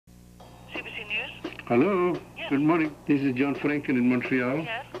BBC News. Hello. Yes. Good morning. This is John Franken in Montreal.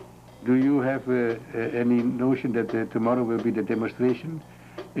 Yes. Do you have any notion that tomorrow will be the demonstration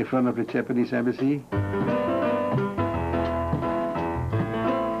in front of the Japanese embassy?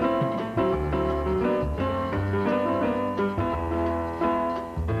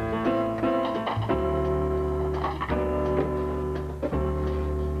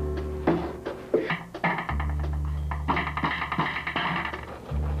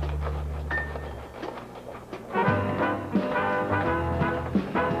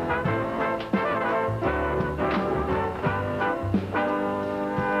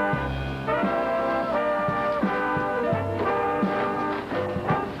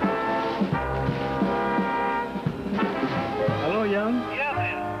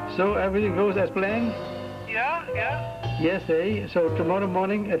 So everything goes as planned? Yeah, yeah. Yes, eh? So tomorrow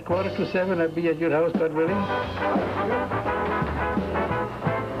morning at 6:45 I'll be at your house, God willing?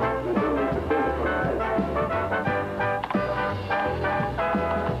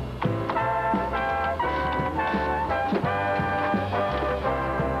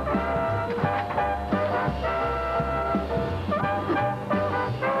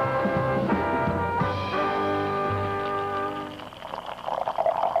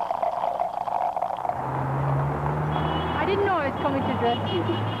 rescue.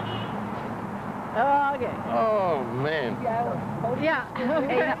 Oh, okay. Oh, man. Ja,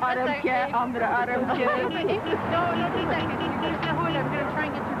 ene armpje, andere armpje. No, no, just a second. There's the hood. I'm going to try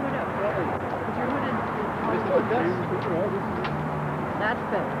and get your hood up. Put your hood in. That's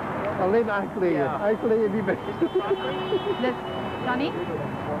better. Alleen aankleden. Ja. Aankleden niet beter. Johnny?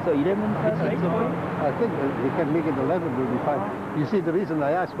 So 11 right? I think we can make it 11 will be fine. You see, the reason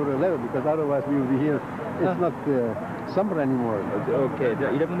I asked for 11 because otherwise we will be here. It's not summer anymore. Okay,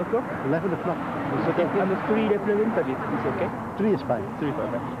 11 o'clock? 11 o'clock. It's okay. I'm free represent it. It's okay? 3 is fine. 3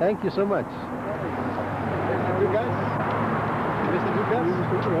 fine. Thank you so much. You guys? Mr. Dugas?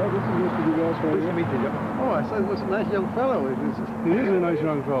 This is Mr. Dugas. Nice to meet you. Oh, I thought it was a nice young fellow. He is a nice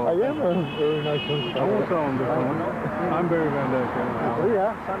young fellow. I am a very nice young fellow. I won't call him the phone. I'm Barry Van Dyke. Oh,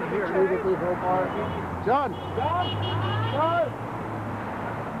 yeah. John! John! John!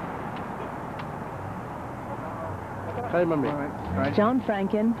 Hi, Mommy. Right. John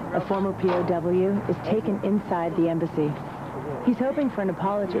Franken, a former POW, is taken inside the embassy. He's hoping for an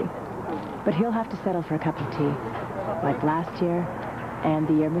apology, but he'll have to settle for a cup of tea, like last year and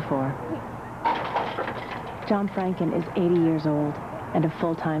the year before. John Franken is 80 years old and a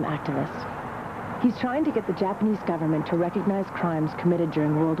full-time activist. He's trying to get the Japanese government to recognize crimes committed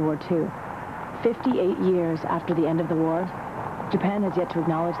during World War II. 58 years after the end of the war, Japan has yet to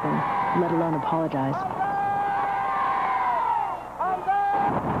acknowledge them, let alone apologize.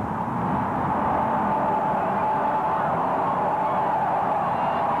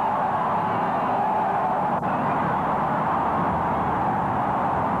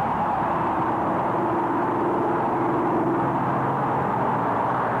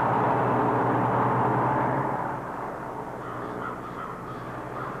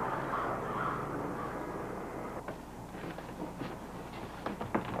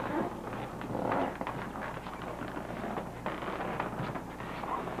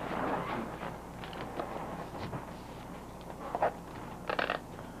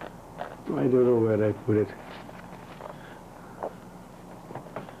 I don't know where I put it.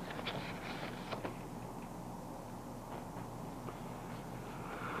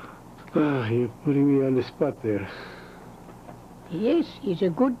 Ah, you're putting me on the spot there. Yes, he's a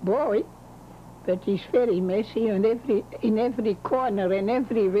good boy, but he's very messy, and in every corner and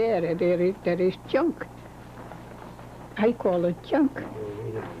everywhere there is junk. I call it junk.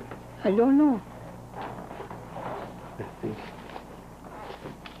 I don't know. I think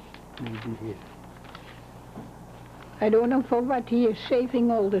maybe here. I don't know for what he is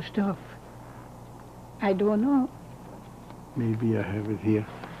saving all the stuff. I don't know. Maybe I have it here.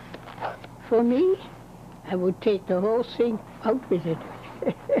 For me, I would take the whole thing out with it.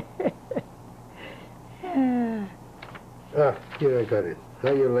 Ah, here I got it.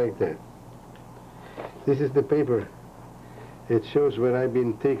 How you like that? This is the paper. It shows where I've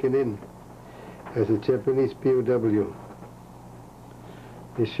been taken in as a Japanese POW.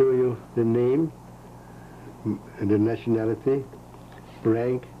 They show you the name, and the nationality,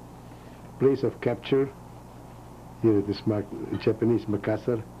 rank, place of capture. Here it is marked Japanese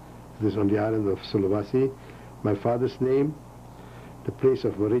Makassar. This is on the island of Sulawesi. My father's name, the place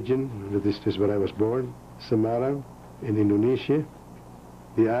of origin, this is where I was born, Semarang in Indonesia.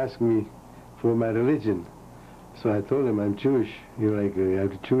 They asked me for my religion. So I told them I'm Jewish. You're like, I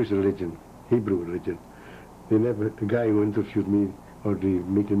have the Jewish religion, Hebrew religion. The guy who interviewed me or the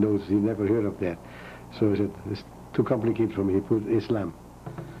make the notes. He never heard of that. So he said, it's too complicated for me. He put Islam.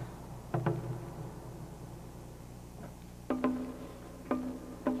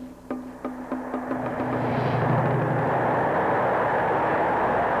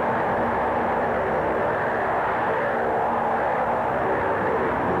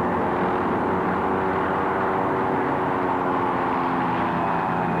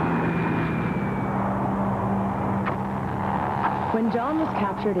 When John was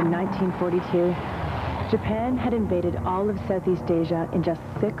captured in 1942, Japan had invaded all of Southeast Asia in just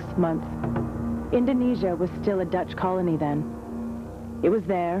 6 months. Indonesia was still a Dutch colony then. It was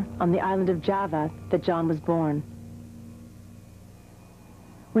there, on the island of Java, that John was born.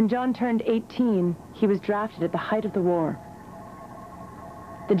 When John turned 18, he was drafted at the height of the war.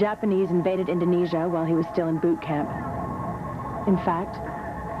 The Japanese invaded Indonesia while he was still in boot camp. In fact,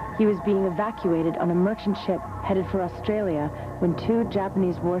 he was being evacuated on a merchant ship headed for Australia when 2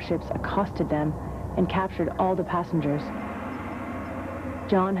 Japanese warships accosted them and captured all the passengers.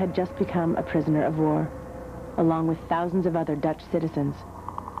 John had just become a prisoner of war, along with thousands of other Dutch citizens.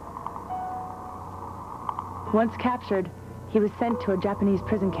 Once captured, he was sent to a Japanese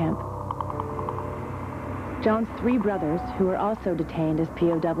prison camp. John's 3 brothers, who were also detained as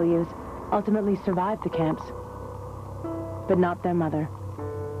POWs, ultimately survived the camps, but not their mother,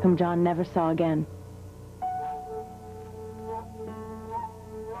 whom John never saw again.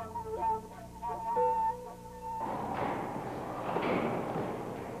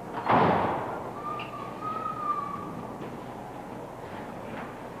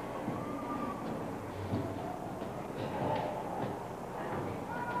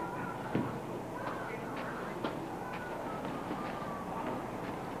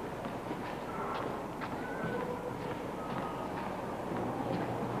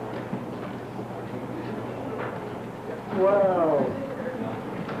 Wow.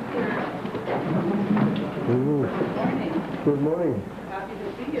 Good morning. Happy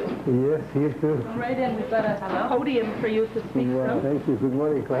to see you. Yes, here too. Right in, we've got a podium for you to speak Wow, from. thank you. Good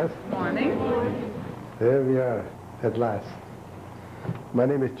morning, class. Morning. There we are, at last. My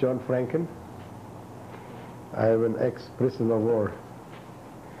name is John Franken. I am an ex-prisoner of war.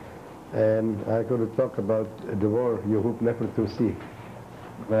 And I'm going to talk about the war you hope never to see.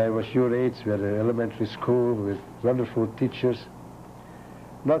 When I was your age, we had an elementary school with wonderful teachers,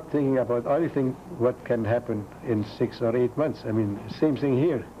 not thinking about anything what can happen in 6 or 8 months. I mean, same thing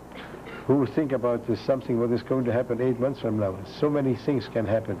here. Who would think about something what is going to happen 8 months from now? So many things can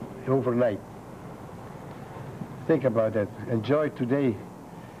happen overnight. Think about that. Enjoy today,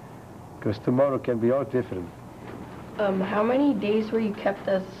 because tomorrow can be all different. How many days were you kept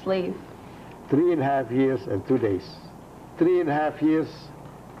as a slave? 3.5 years and 2 days. 3.5 years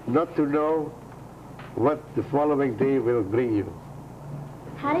not to know what the following day will bring you.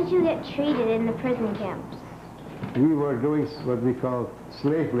 How did you get treated in the prison camps? We were doing what we call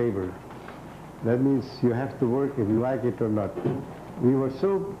slave labor. That means you have to work if you like it or not. We were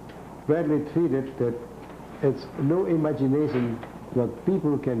so badly treated that it's no imagination what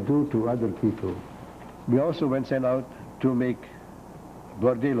people can do to other people. We also went sent out to make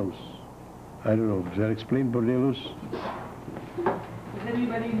bordellos. I don't know, does that explain bordellos? Does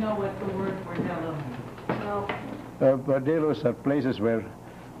anybody know what the word bordello means? No. Bordellos are places where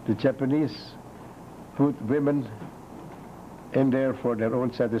the Japanese put women in there for their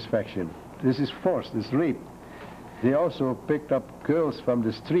own satisfaction. This is force, this is rape. They also picked up girls from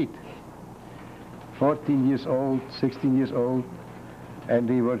the street, 14 years old, 16 years old, and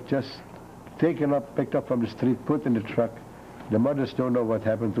they were just taken up, picked up from the street, put in the truck. The mothers don't know what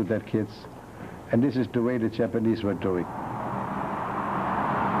happened to their kids. And this is the way the Japanese were doing.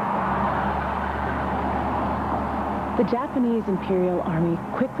 The Japanese Imperial Army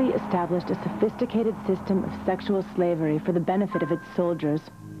quickly established a sophisticated system of sexual slavery for the benefit of its soldiers.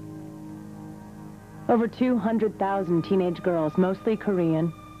 Over 200,000 teenage girls, mostly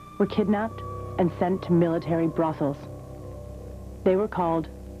Korean, were kidnapped and sent to military brothels. They were called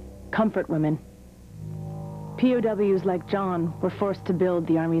comfort women. POWs like John were forced to build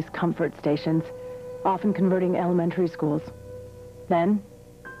the Army's comfort stations, often converting elementary schools. Then,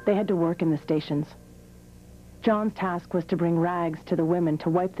 they had to work in the stations. John's task was to bring rags to the women to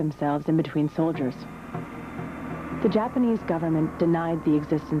wipe themselves in between soldiers. The Japanese government denied the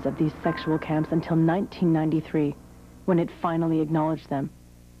existence of these sexual camps until 1993, when it finally acknowledged them.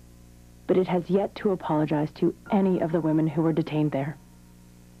 But it has yet to apologize to any of the women who were detained there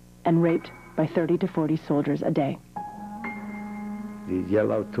and raped by 30 to 40 soldiers a day. They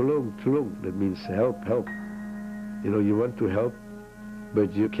yell out, tulung, tulung. That means help, help. You know, you want to help,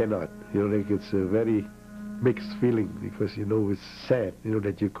 but you cannot. You know, like it's a very mixed feeling because, you know, it's sad, you know,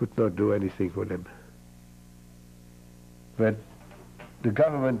 that you could not do anything for them. But the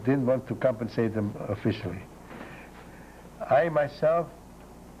government didn't want to compensate them officially. I myself,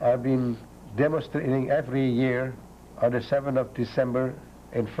 I've been demonstrating every year on the 7th of December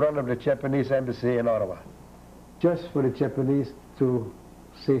in front of the Japanese embassy in Ottawa, just for the Japanese to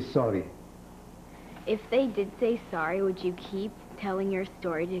say sorry. If they did say sorry, would you keep telling your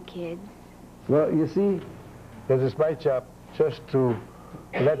story to kids? Well, you see, that is my job, just to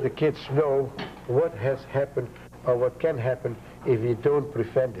let the kids know what has happened or what can happen if you don't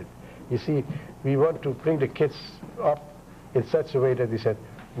prevent it. You see, we want to bring the kids up in such a way that they said,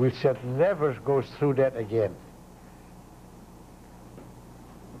 we shall never go through that again.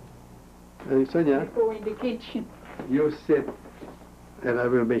 Sonia, Go in the kitchen. you sit and I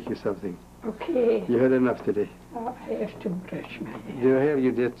will make you something. Okay. You had enough today. Oh, I have to brush my hair. Your hair,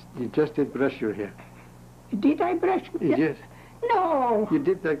 you just did brush your hair. Did I brush my hair? Yes. No. You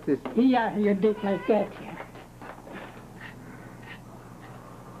did like this. Yeah, you did like that, yeah.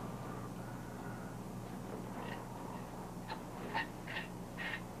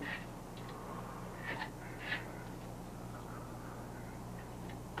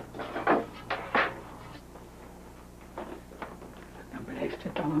 Dan blijft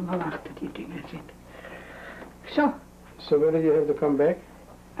het allemaal achter die dingen zitten. Zo. So when did you have to come back?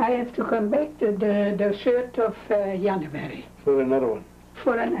 I have to come back to the 3rd of January For another one.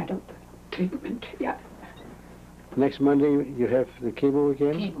 for another treatment, yeah. Next Monday you have the chemo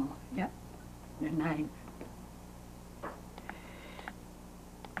again? Chemo, yeah. The 9.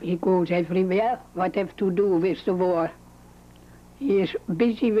 He goes everywhere, what have to do with the war. He is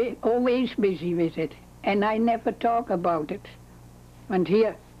busy with, always busy with it. And I never talk about it. And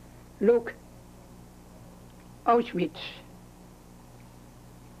here, look, Auschwitz.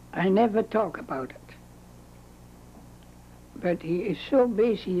 I never talk about it. But he is so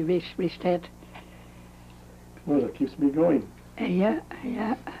busy with that. Well, it keeps me going. Yeah.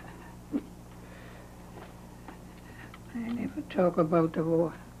 I never talk about the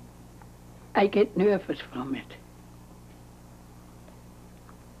war. I get nervous from it.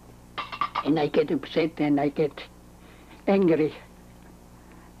 And I get upset and I get angry.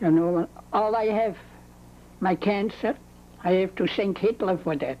 You know, all I have, my cancer, I have to thank Hitler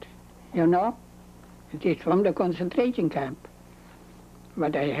for that, you know? It is from the concentration camp,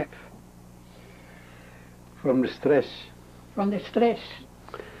 what I have. From the stress. From the stress.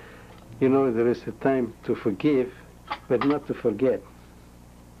 You know, there is a time to forgive, but not to forget.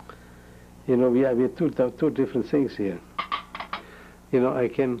 You know, we have two different things here. You know, I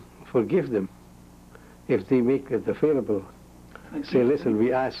can forgive them if they make it available. Say, listen,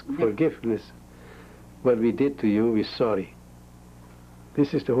 we ask forgiveness. What we did to you, we're sorry.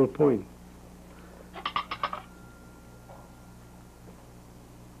 This is the whole point.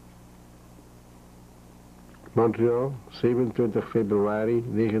 Montreal, 27 februari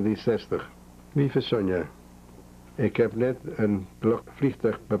 1960. Lieve Sonja, ik heb net een blok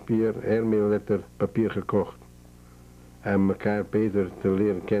vliegtuigpapier, airmailletter papier gekocht. Om elkaar beter te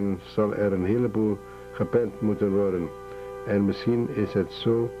leren kennen zal er een heleboel gepend moeten worden. En misschien is het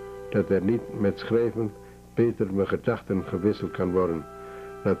zo dat er niet met schrijven beter met gedachten gewisseld kan worden.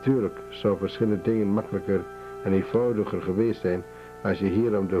 Natuurlijk zou verschillende dingen makkelijker en eenvoudiger geweest zijn als je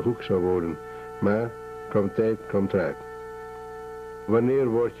hier om de hoek zou wonen. Maar komt tijd, komt raad. Wanneer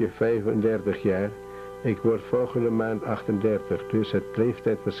word je 35 jaar? Ik word volgende maand 38, dus het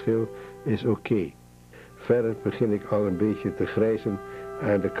leeftijdsverschil is oké. Verder begin ik al een beetje te grijzen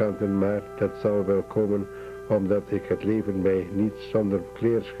aan de kanten, maar dat zal wel komen omdat ik het leven mij niet zonder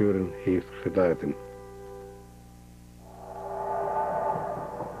kleerscheuren heeft gelaten.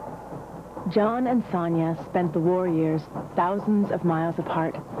 John and Sonia spent the war years thousands of miles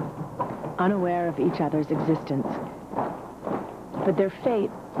apart, unaware of each other's existence. But their fate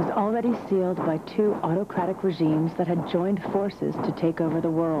was already sealed by two autocratic regimes that had joined forces to take over the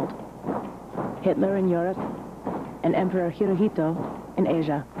world. Hitler in Europe and Emperor Hirohito in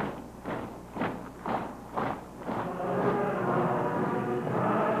Asia.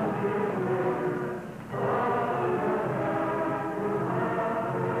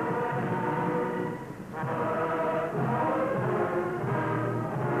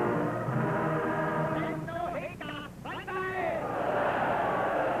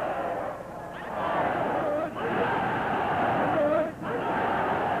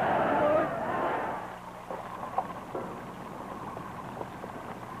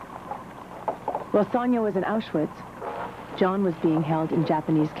 While Sonia was in Auschwitz, John was being held in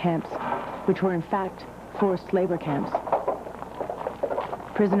Japanese camps, which were in fact forced labor camps.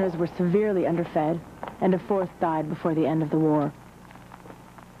 Prisoners were severely underfed, and a fourth died before the end of the war.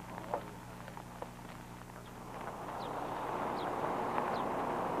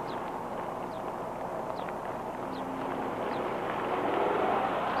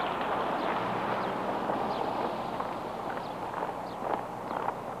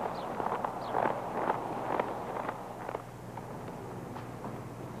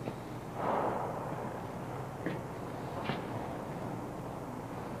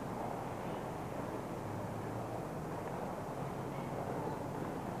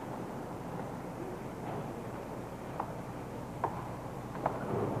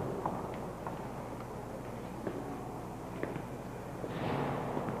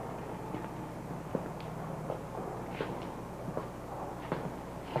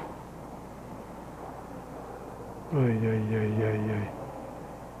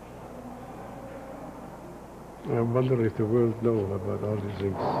 I wonder if the world knows about all these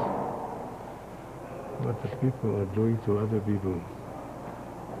things. What the people are doing to other people.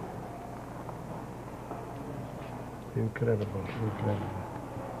 Incredible, incredible.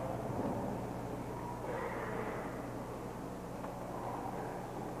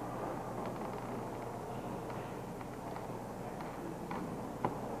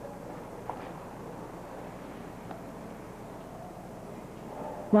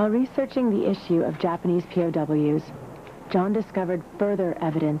 While researching the issue of Japanese POWs, John discovered further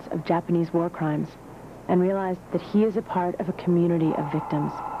evidence of Japanese war crimes and realized that he is a part of a community of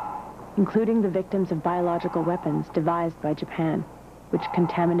victims, including the victims of biological weapons devised by Japan, which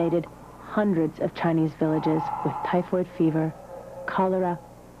contaminated hundreds of Chinese villages with typhoid fever, cholera,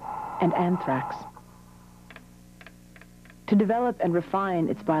 and anthrax. To develop and refine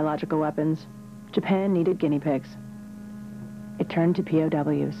its biological weapons, Japan needed guinea pigs. It turned to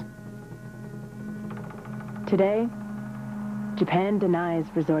POWs. Today, Japan denies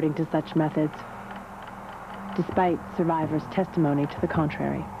resorting to such methods, despite survivors' testimony to the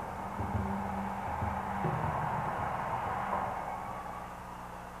contrary.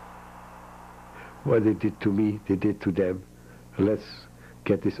 What they did to me, they did to them. Let's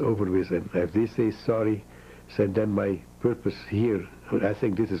get this over with. And if they say sorry, so then my purpose here, I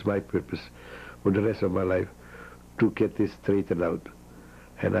think this is my purpose for the rest of my life, to get this straightened out.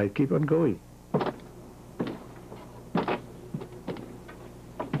 And I keep on going.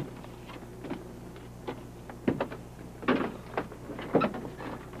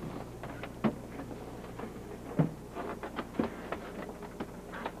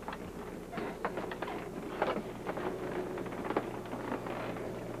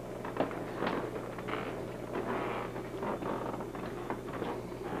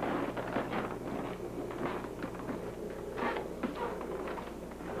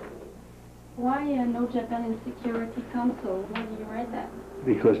 Why no Japanese Security Council? Why do you write that?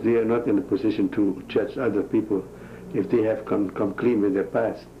 Because they are not in a position to judge other people if they have come clean with their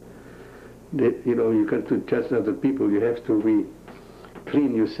past. They, you know, you can't to judge other people. You have to be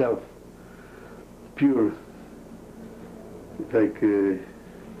clean yourself, pure. Like you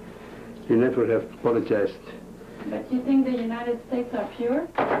never have apologized. But you think the United States are pure?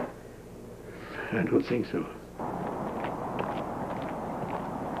 I don't think so.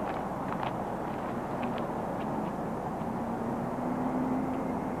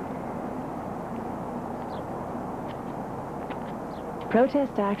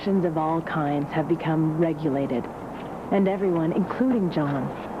 Protest actions of all kinds have become regulated, and everyone, including John,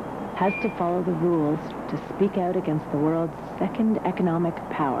 has to follow the rules to speak out against the world's second economic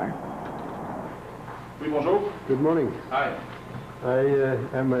power. Oui, bonjour. Good morning. Hi. I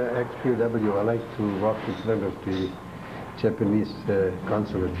am an ex-POW. I like to walk in front of the Japanese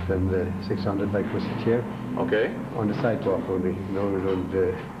consulate and 600 like was the chair. Okay. On the sidewalk only. No, we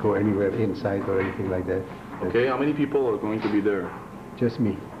don't go anywhere inside or anything like that. Okay, how many people are going to be there? Just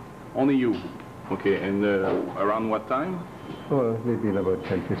me. Only you. Okay, and around what time? Oh, maybe in about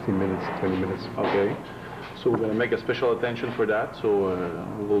 10, 15 minutes, 20 minutes. Okay. So we're going to make a special attention for that, so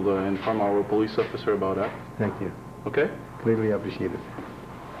we'll inform our police officer about that. Thank you. Okay? Greatly appreciate it.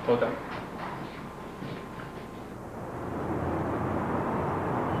 Okay.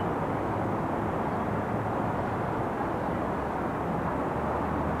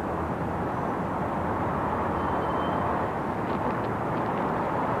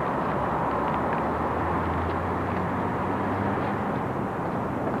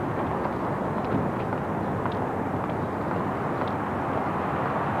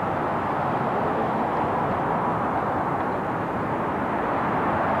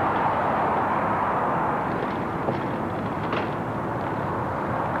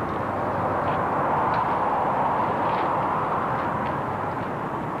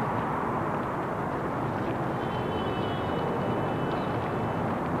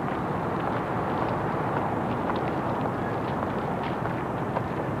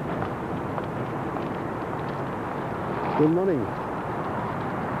 Good morning.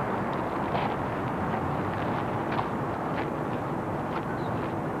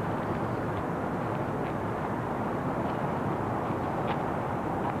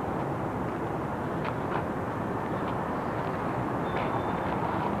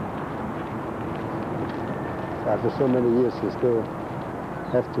 After so many years, you still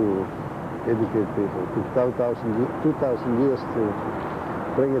have to educate people. It took 2,000 years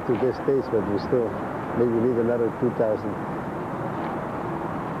to bring it to this stage, but we still maybe need another 2,000.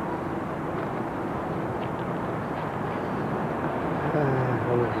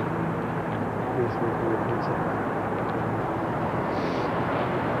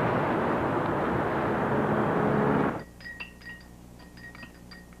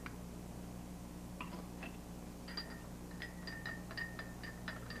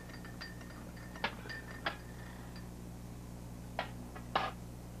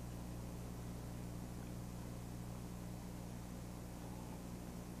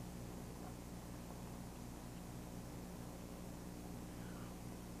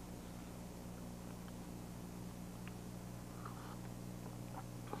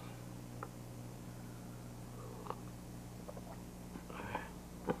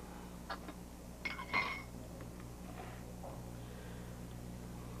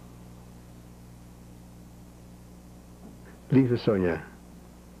 Lieve Sonja,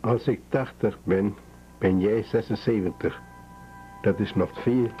 als ik 80 ben, ben jij 76. Dat is nog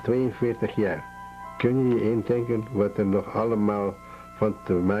 42 jaar. Kun je je indenken wat er nog allemaal van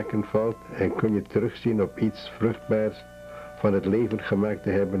te maken valt en kun je terugzien op iets vruchtbaars van het leven gemaakt te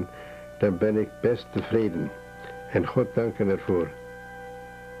hebben, dan ben ik best tevreden. En God danken ervoor.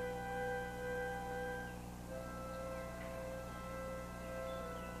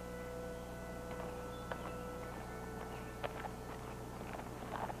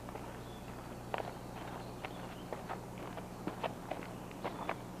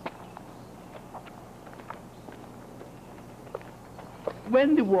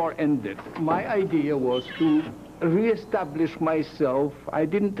 When the war ended, my idea was to re-establish myself. I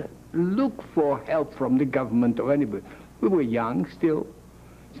didn't look for help from the government or anybody. We were young still.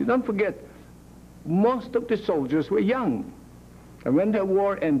 So don't forget, most of the soldiers were young. And when the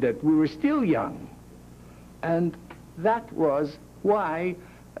war ended, we were still young. And that was why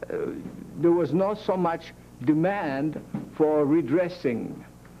there was not so much demand for redressing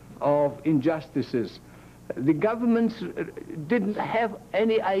of injustices. The governments didn't have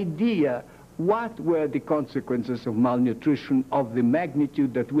any idea what were the consequences of malnutrition of the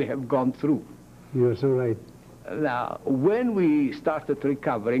magnitude that we have gone through. You're so right. Now, when we started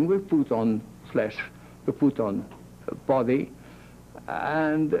recovering, we put on flesh, we put on body,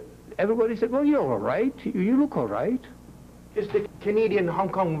 and everybody said, well, you're all right, you look all right. Is the Canadian Hong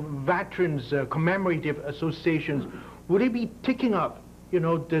Kong Veterans Commemorative Associations, would it be taking up, you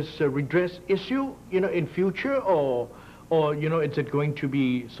know, this redress issue, you know, in future, or you know, is it going to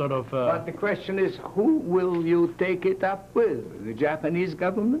be sort of... But the question is, who will you take it up with? The Japanese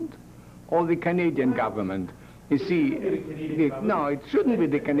government or the Canadian government? You see, no, it shouldn't be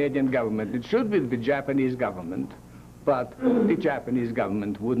the Canadian government. It should be the Japanese government. But the Japanese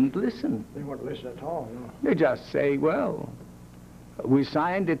government wouldn't listen. They won't listen at all, no. They just say, well, we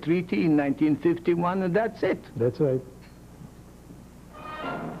signed a treaty in 1951 and that's it. That's right.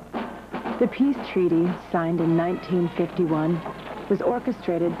 The peace treaty, signed in 1951, was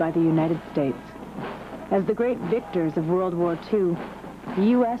orchestrated by the United States. As the great victors of World War II, the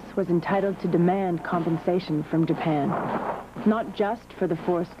U.S. was entitled to demand compensation from Japan, not just for the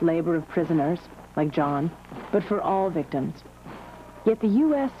forced labor of prisoners, like John, but for all victims. Yet the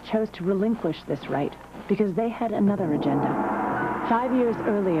U.S. chose to relinquish this right because they had another agenda. 5 years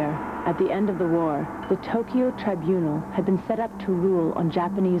earlier, at the end of the war, the Tokyo Tribunal had been set up to rule on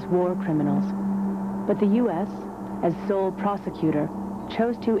Japanese war criminals. But the U.S., as sole prosecutor,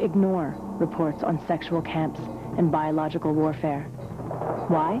 chose to ignore reports on sexual camps and biological warfare.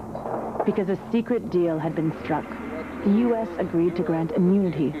 Why? Because a secret deal had been struck. The U.S. agreed to grant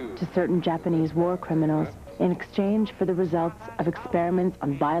immunity to certain Japanese war criminals in exchange for the results of experiments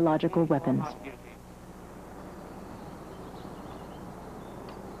on biological weapons.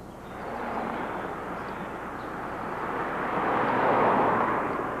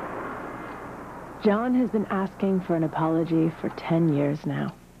 John has been asking for an apology for 10 years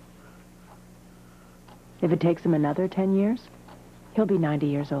now. If it takes him another 10 years, he'll be 90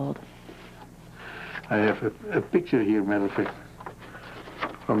 years old. I have a picture here, matter of fact,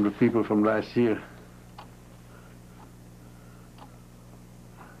 from the people from last year.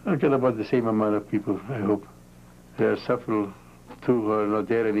 I'll get about the same amount of people, I hope. There are several, two who are not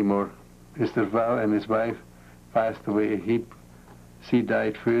there anymore. Mr. Val and his wife, passed away. She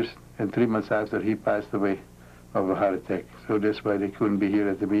died first, and 3 months after he passed away of a heart attack. So that's why they couldn't be here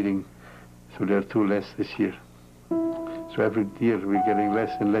at the meeting. So there are 2 less this year. So every year we're getting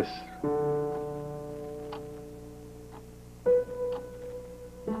less and less.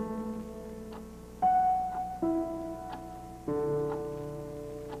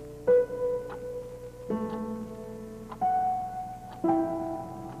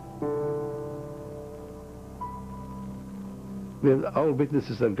 When all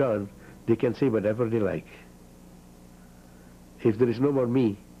witnesses are gone, they can say whatever they like. If there is no more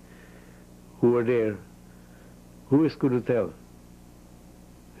me who were there, who is going to tell?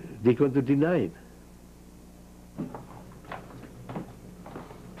 They're going to deny it.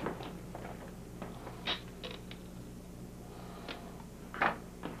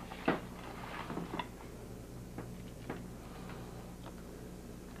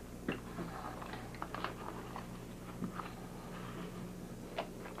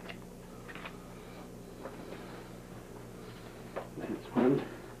 That's one.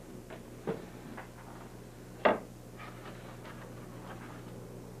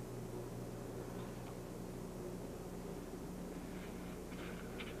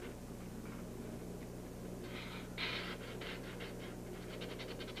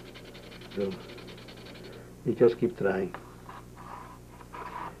 So we just keep trying.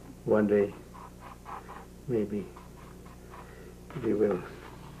 One day, maybe we will.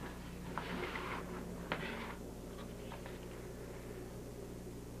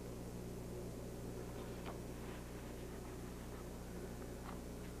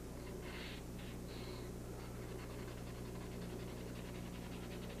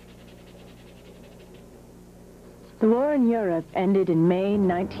 The war in Europe ended in May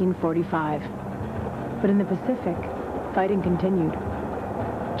 1945, but in the Pacific, fighting continued.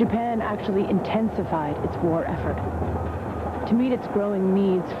 Japan actually intensified its war effort. To meet its growing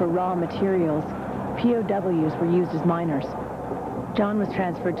needs for raw materials, POWs were used as miners. John was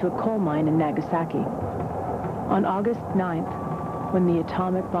transferred to a coal mine in Nagasaki. On August 9th, when the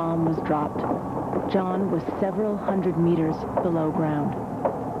atomic bomb was dropped, John was several hundred meters below ground.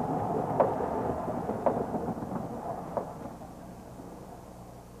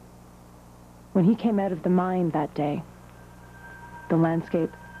 When he came out of the mine that day, the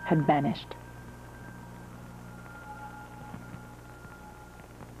landscape had vanished.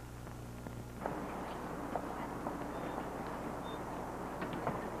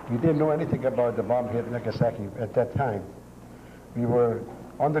 We didn't know anything about the bomb hit Nagasaki at that time. We were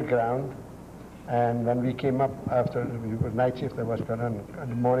underground, and when we came up after we were night shift, I was going on in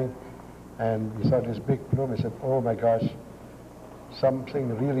the morning, and we saw this big plume. I said, "Oh my gosh,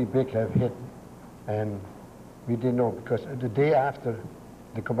 something really big have hit." And we didn't know, because the day after,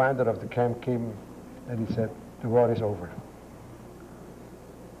 the commander of the camp came and he said, "The war is over."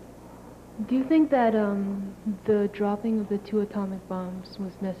 Do you think that the dropping of the 2 atomic bombs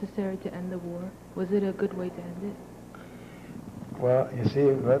was necessary to end the war? Was it a good way to end it? Well, you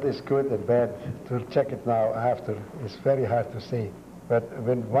see, what is good and bad, to check it now after, is very hard to say. But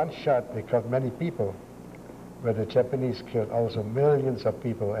when one shot, they killed many people, where the Japanese killed also millions of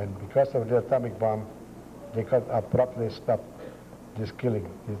people, and because of the atomic bomb, they could abruptly stop this killing.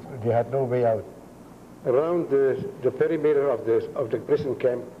 They had no way out. Around the perimeter of the prison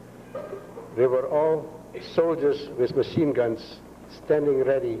camp, there were all soldiers with machine guns standing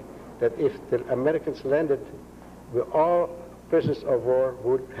ready, that if the Americans landed, all prisoners of war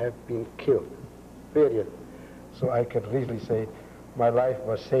would have been killed, period. So I can really say my life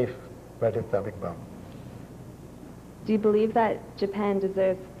was saved by the atomic bomb. Do you believe that Japan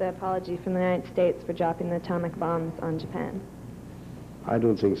deserves the apology from the United States for dropping the atomic bombs on Japan? I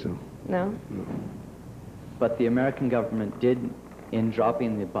don't think so. No? No. But the American government did, in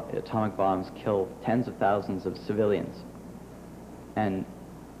dropping the atomic bombs, kill tens of thousands of civilians. And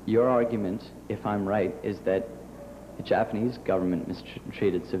your argument, if I'm right, is that the Japanese government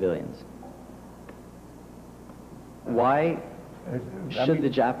mistreated civilians. Why should the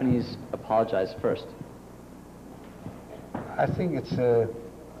Japanese apologize first? I think it's a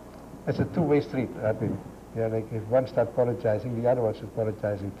two-way street. I mean, yeah, like if one starts apologizing, the other one is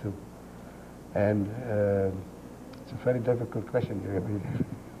apologizing too. And it's a very difficult question. I mean,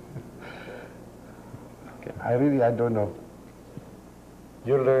 okay. I don't know.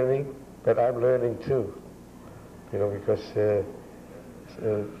 You're learning, but I'm learning too. You know, because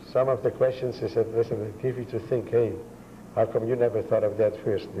some of the questions I said, listen, I give you to think, hey, how come you never thought of that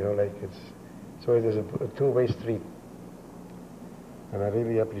first? You know, like so it is a two-way street. And I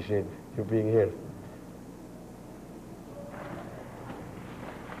really appreciate you being here.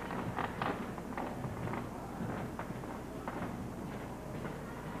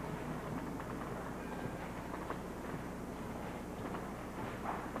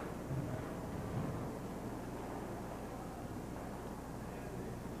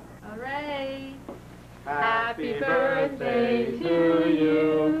 Ray. Happy birthday to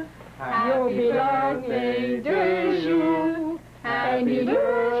you. Happy birthday to you. Happy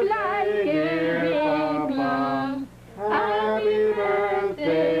birthday, dear Papa. Happy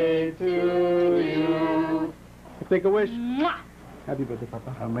birthday to you. Take a wish. Mwah. Happy birthday,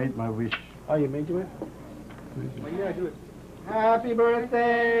 Papa. I made my wish. Oh, you made your wish? Well, yeah, do it. Happy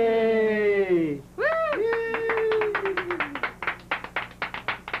birthday! Woo!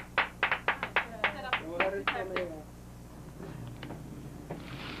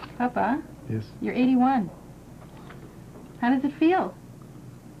 Papa, Yes. you're 81. How does it feel?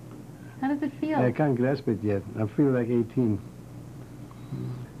 How does it feel? I can't grasp it yet. I feel like 18.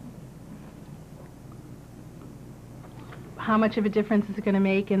 How much of a difference is it going to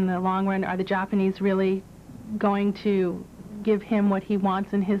make in the long run? Are the Japanese really going to give him what he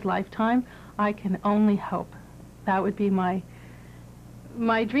wants in his lifetime? I can only hope. That would be my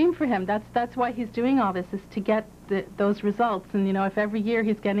dream for him. That's why he's doing all this, is to get those results. And you know, if every year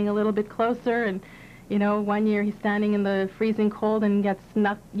he's getting a little bit closer, and you know, one year he's standing in the freezing cold and gets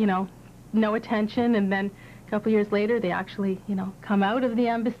no attention, and then a couple years later they actually come out of the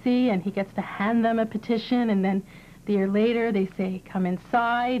embassy and he gets to hand them a petition, and then the year later they say come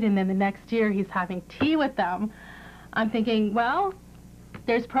inside, and then the next year he's having tea with them. I'm thinking, well,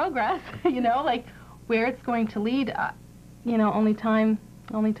 there's progress. Like where it's going to lead, only time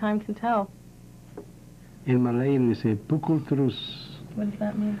can tell. In Malay we say pukul terus. What does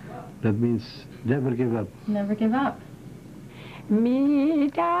that mean? That means never give up. Never give up.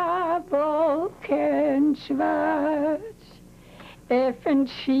 Mit der Wolken schwarz, öffnen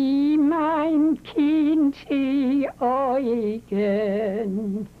Sie mein Kind die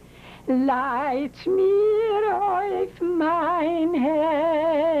Augen, leit mir auf mein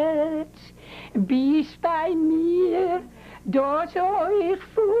Herz, bis bei mir dort euch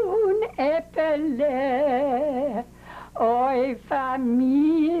von Äppele, auf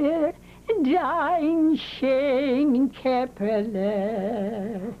mir dein schön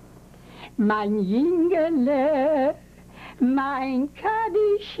Käppele, mein Jüngele, mein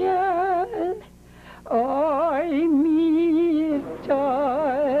Kadischerl, oi mir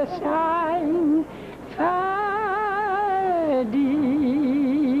to sein Fadi.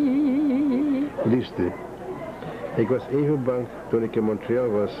 Liefste, ik was even bang toen ik in Montreal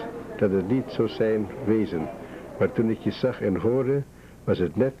was dat het niet zou zijn wezen. Maar toen ik je zag en hoorde, was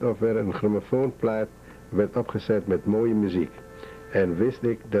het net of er een grammofoonplaat werd opgezet met mooie muziek. En wist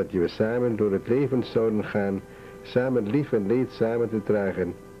ik dat we samen door het leven zouden gaan, samen lief en leed samen te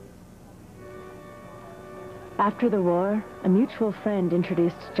dragen. After the war, a mutual friend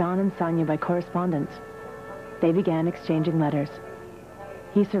introduced John and Sonia by correspondence. They began exchanging letters.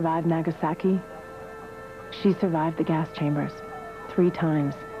 He survived Nagasaki. She survived the gas chambers 3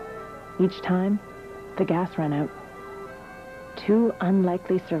 times. Each time, the gas ran out. 2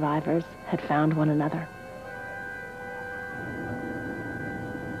 unlikely survivors had found one another.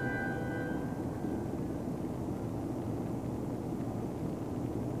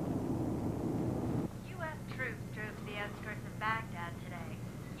 U.S. troops drove to the outskirts of Baghdad today.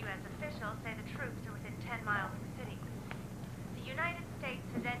 U.S. officials say the troops are within 10 miles of the city. The United States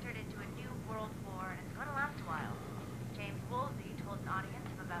has entered into a new world war, and it's going to last a while. James Woolsey told an audience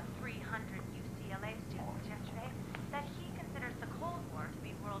of about 300 UCLA students yesterday that he considers the Cold War to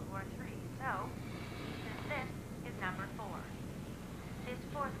be World War III. So, since this is number 4. This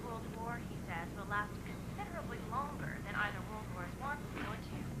 4th World War, he says, will last considerably longer than either World Wars I or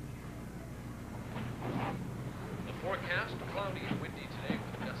II. The forecast, cloudy and windy today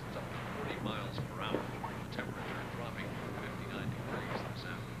with gusts up to 40 miles per hour. The temperature dropping to 59 degrees this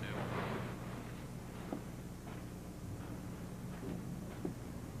afternoon.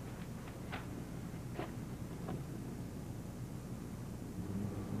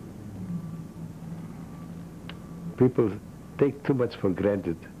 People take too much for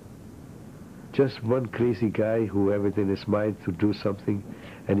granted. Just one crazy guy who have it in his mind to do something,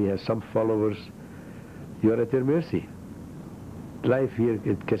 and he has some followers. You're at their mercy. Life here,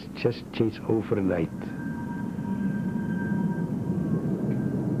 it gets just changed overnight.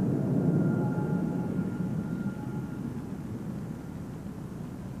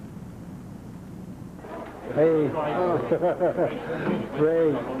 Hey,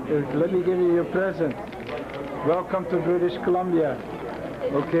 Ray, let me give you your present. Welcome to British Columbia.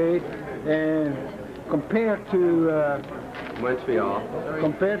 Okay, and compared to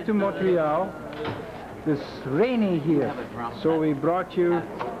Montreal, it's rainy here. So we brought you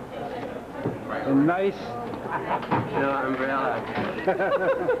a nice umbrella.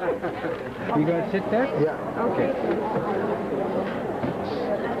 You gonna sit there? Yeah. Okay.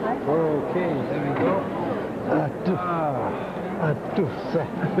 Okay, there we go.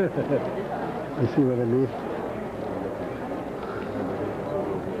 You see what I mean?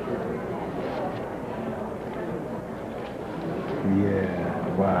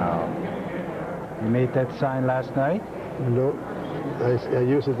 Yeah, wow. You made that sign last night? No, I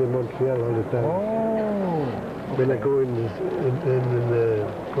use it in Montreal all the time. Oh. When I go in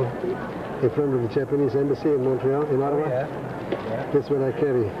front of the Japanese embassy in Montreal, in Ottawa, that's what I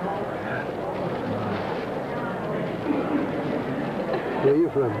carry. Where are you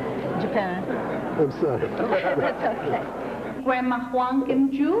from? Japan. I'm sorry. That's okay. Grandma Huang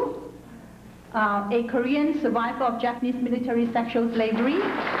Kim-ju, a Korean survivor of Japanese military sexual slavery.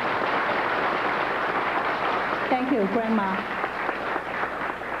 Thank you, Grandma.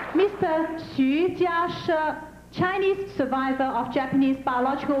 Mr. Xu Jiashe, Chinese survivor of Japanese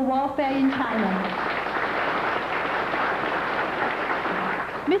biological warfare in China.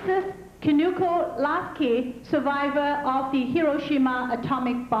 Mrs. Kinuko Lasky, survivor of the Hiroshima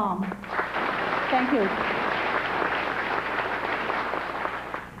atomic bomb. Thank you.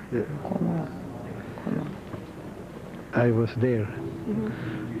 I was there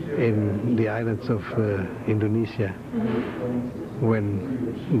in the islands of Indonesia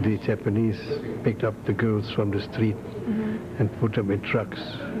when the Japanese picked up the girls from the street and put them in trucks.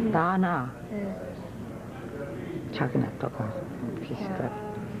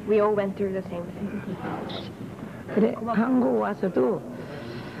 We all went through the same thing. 그래, 한국 와서도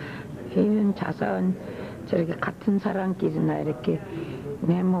이런 자선 저렇게 같은 사람끼리나 이렇게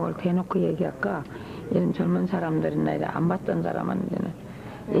내 목을 대놓고 얘기할까? 이런 젊은 사람들이나 이런 안 봤던 사람한테는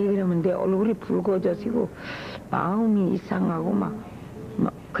얘기를 하면 내 얼굴이 붉어져지고 마음이 이상하고 막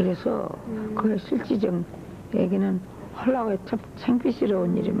그래서 그걸 실질적 얘기는 하려고 참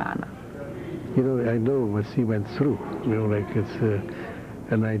창피스러운 일이 많아. You know, I know what she went through. You know, like it's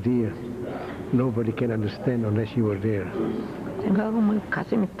an idea nobody can understand unless you were there. 생각하면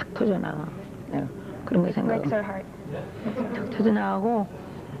가슴이 탁 터져나가. 그런 거 생각하면 탁 터져나가고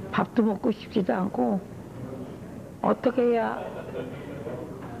밥도 먹고 싶지도 않고 어떻게 해야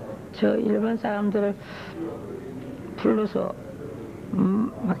저 일본 사람들을 불러서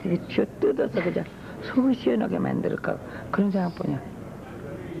막 이렇게 쥐어 뜯어서 그냥 속을 시원하게 만들까 그런 생각뿐이야.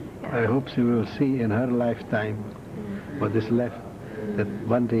 I hope she will see in her lifetime what is left, that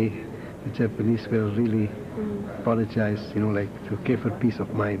one day the Japanese will really apologize, you know, like to give her peace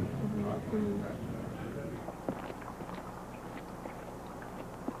of mind.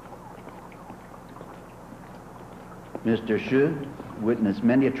 Mr. Xu witnessed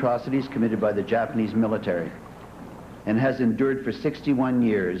many atrocities committed by the Japanese military and has endured for 61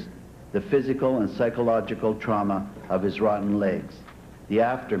 years the physical and psychological trauma of his rotten legs, the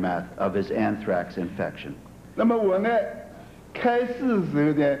aftermath of his anthrax infection. 那么我呢，开始的时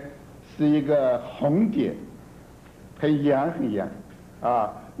候呢，是一个红点，很痒很痒，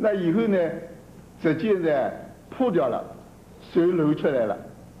啊，那以后呢，直接呢破掉了，水流出来了，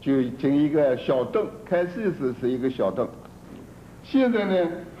就成一个小洞。开始的时候是一个小洞，现在呢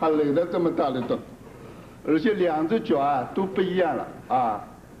还留了这么大的洞，而且两只脚啊都不一样了啊，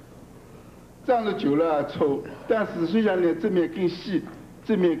站了久了粗，但实际上呢这面更细，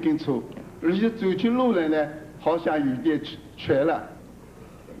这面更粗，而且走起路来呢好像有点瘸了。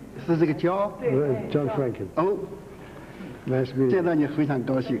是这个焦 John Franken. 哦 Nice meeting you. 见到你非常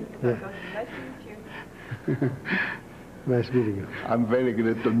高兴。Yeah. Nice meeting you. I'm very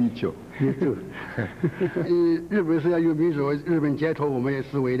glad to meet you. You too. 日本是要有民主，日本街头我们也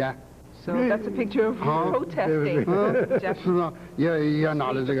示威的。 So that's a picture of you protesting. 是啊，也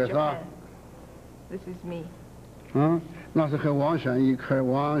拿了这个是吧？ This is me. 那是和王选一块，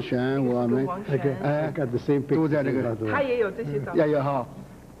王选我们，I got the same picture. 都在这个。他也有这些照片。也有哈。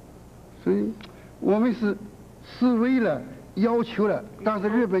所以我们是示威了，要求了，但是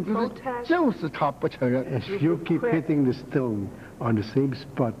日本就是他不承认。If you keep hitting the stone on the same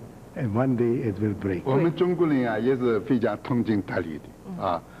spot, and one day it will break. 我们中国人啊也是非常通情达理的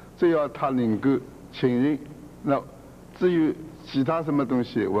啊，只要他能够承认，那至于其他什么东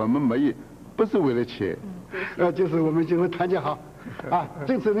西，我们没有，不是为了钱，就是我们今后团结好，啊，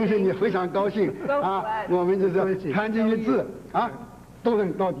这次认识你非常高兴啊，我们就是团结一致啊，斗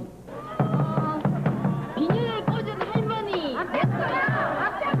争到底。 비닐을 꽂은 할머니.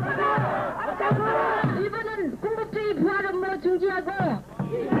 일본은 군국주의 부활 업무 중지하고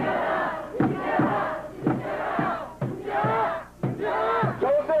強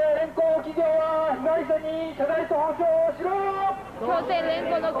制連行企業は被害者に謝罪と保証をしろ。強制連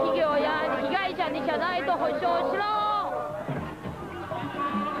行の企業や被害者に謝罪と保証しろ。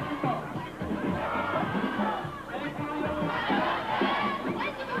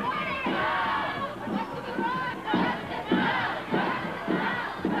 Let's go!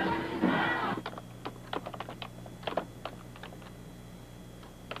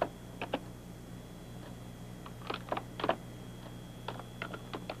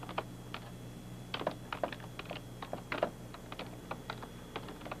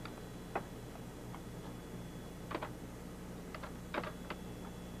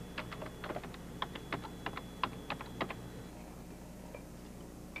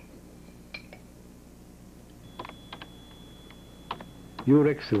 Your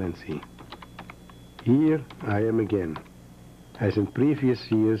Excellency, here I am again, as in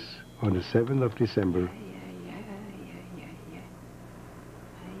previous years on the 7th of December.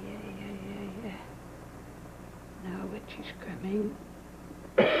 Now it is coming.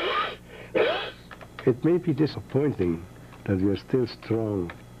 It may be disappointing that we are still strong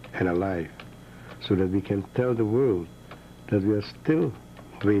and alive, so that we can tell the world that we are still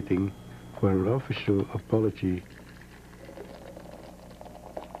waiting for an official apology.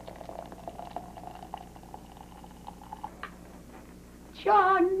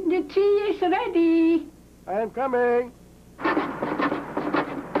 John, the tea is ready. I am coming.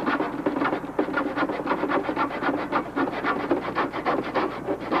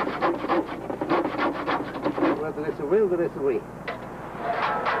 Where there is a will, there is a way.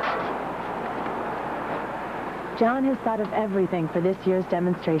 John has thought of everything for this year's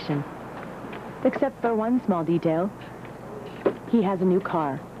demonstration. Except for one small detail. He has a new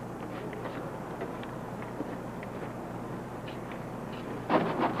car.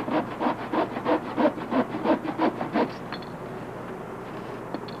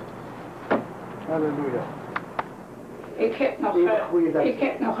 Halleluja. Ik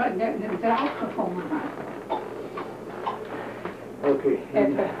heb nog een draad gevonden. Okay.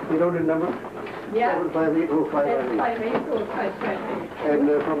 You know the number? Yeah. 7580558. And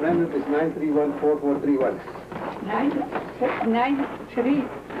from London it's 9314431. 931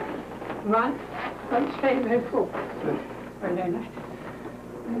 154.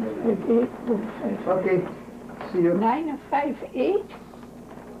 Okay. See you. 958.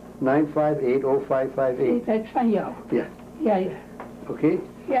 9580558. Dat is van jou. Ja. Ja, ja. Okay.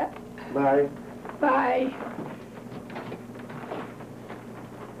 Ja. Bye. Bye.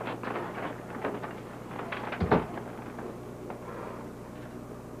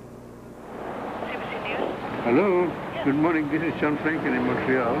 Hello. Good morning. This is John Franken in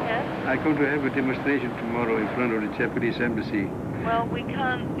Montreal. Yes? I'm going to have a demonstration tomorrow in front of the Japanese embassy. Well, we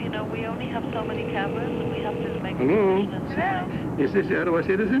can't, you know, we only have so many cameras and we have to make Hello? a decision. Is this the Ottawa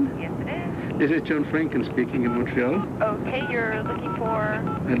Citizen? Yes, it is. This is John Franken speaking in Montreal. Okay, you're looking for...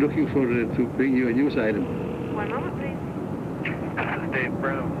 I'm looking for to bring you a news item. One moment, please. This is Dave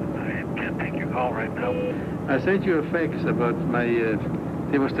Brown. I can't take your call right now. I sent you a fax about my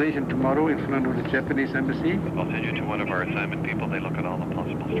demonstration tomorrow in front of the Japanese embassy. I'll send you to one of our assignment people. They look at all the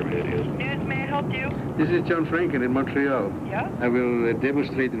possible strategies. News, may I help you? This is John Franken in Montreal. Yeah? I will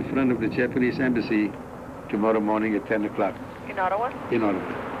demonstrate in front of the Japanese embassy tomorrow morning at 10 o'clock. In Ottawa? In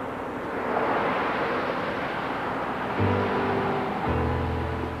Ottawa.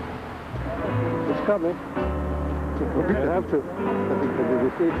 It's coming. I have to. I think the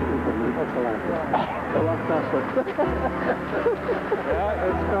decision is coming. That's a lot faster. Yeah,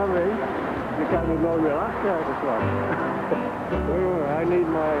 it's coming. You kind of know your last guy as well. Oh, I need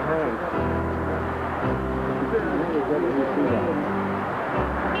my hand.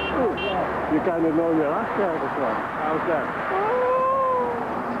 You kind of know your last guy as well. How's that?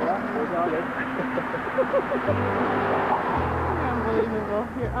 Yeah, we got it. Unbelievable.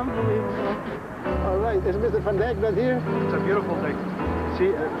 You're unbelievable. All right, is Mr. Van Dijk not here? It's a beautiful day.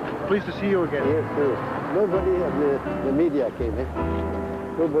 See, pleased to see you again. Yes, too. Nobody of the media came in.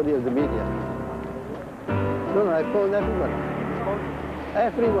 Nobody of the media. No, I phoned everyone.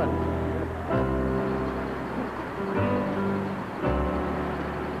 Everyone.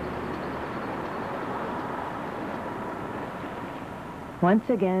 Once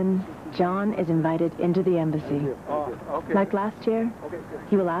again, John is invited into the embassy. Like last year,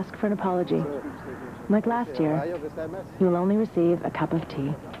 he will ask for an apology. Like last year, he will only receive a cup of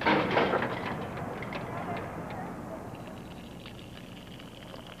tea.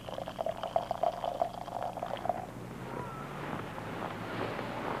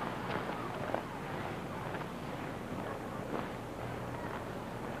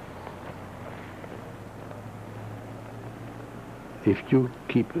 If you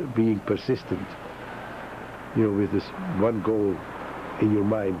keep being persistent, you know, with this one goal in your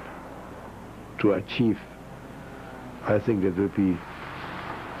mind to achieve, I think that will be,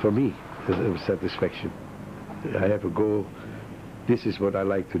 for me, a satisfaction. I have a goal, this is what I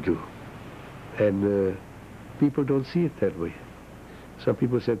like to do. And people don't see it that way. Some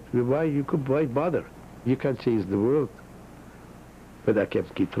people said, well, why bother? You can't change the world. But I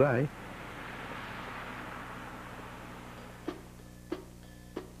kept trying.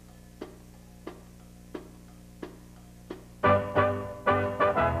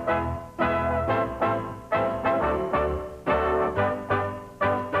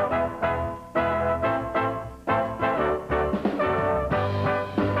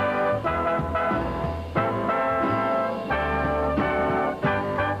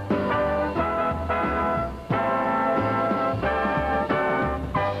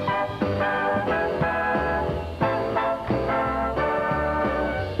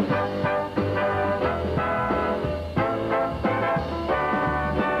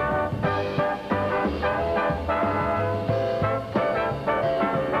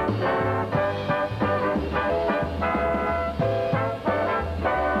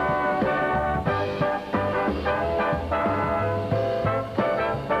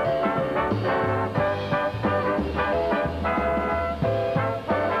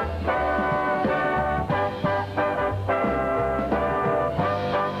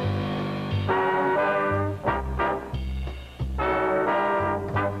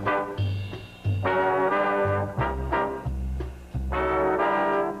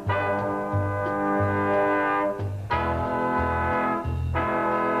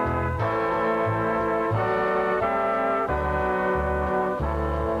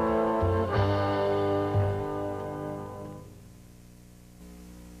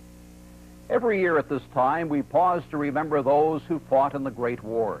 Every year at this time, we pause to remember those who fought in the Great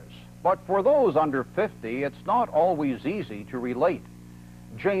Wars. But for those under 50, it's not always easy to relate.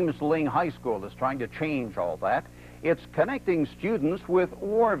 James Ling High School is trying to change all that. It's connecting students with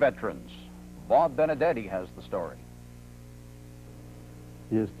war veterans. Bob Benedetti has the story.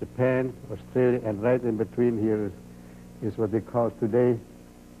 Here's Japan, Australia, and right in between here is what they call today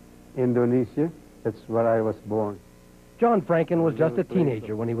Indonesia. That's where I was born. John Franken was just a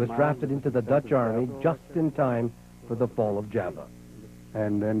teenager when he was drafted into the Dutch Army just in time for the fall of Java.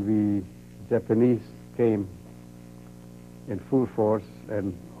 And then Japanese came in full force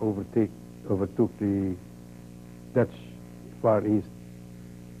and overtook the Dutch Far East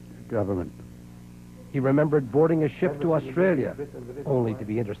government. He remembered boarding a ship to Australia, only to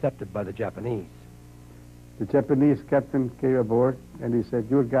be intercepted by the Japanese. The Japanese captain came aboard and he said,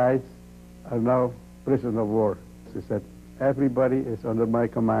 "Your guys are now prisoners of war." He said, "Everybody is under my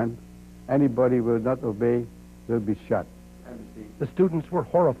command. Anybody will not obey will be shot." The students were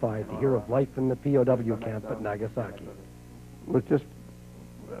horrified to hear of life in the POW camp at Nagasaki. It was just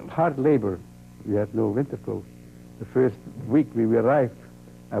hard labor. We had no winter clothes. The first week we arrived,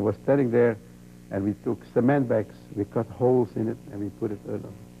 I was standing there and we took cement bags, we cut holes in it and we put it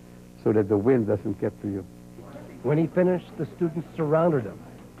so that the wind doesn't get to you. When he finished, the students surrounded him.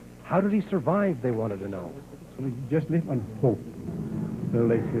 How did he survive, they wanted to know. So we just live on hope.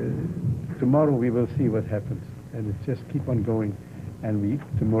 So tomorrow we will see what happens. And it just keep on going. And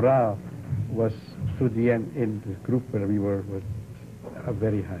the morale was, to the end, in the group where we were was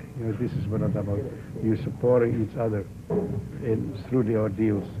very high. You know, this is what I'm about. You supporting each other through the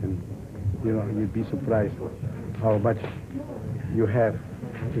ordeals. And, you know, you'd be surprised how much you have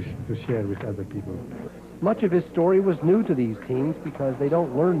to share with other people. Much of his story was new to these teens because they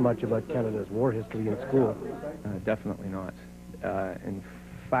don't learn much about Canada's war history in school. Definitely not. In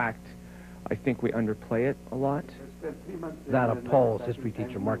fact, I think we underplay it a lot. That of Paul's history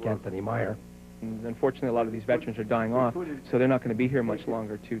teacher, Mark Anthony Meyer. And unfortunately, a lot of these veterans are dying off, so they're not going to be here much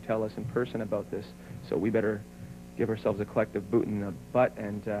longer to tell us in person about this. So we better give ourselves a collective boot in the butt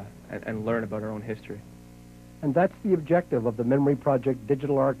and learn about our own history. And that's the objective of the Memory Project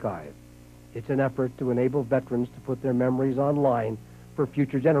Digital Archive. It's an effort to enable veterans to put their memories online for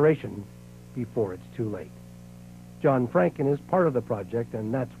future generations before it's too late. John Franken is part of the project,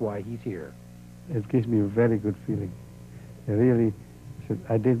 and that's why he's here. It gives me a very good feeling.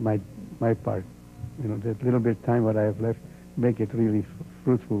 I did my part. You know, that little bit of time what I have left, make it really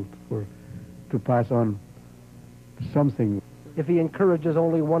fruitful to pass on something. If he encourages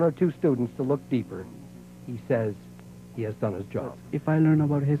only one or two students to look deeper, he says he has done his job. If I learn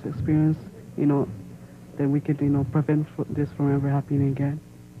about his experience, you know, then we could, you know, prevent this from ever happening again.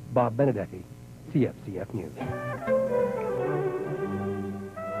 Bob Benedetti, CFCF News.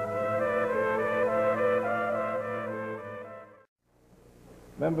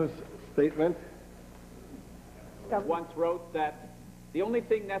 Members' statement. Once wrote that the only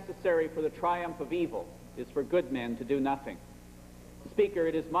thing necessary for the triumph of evil is for good men to do nothing. Speaker,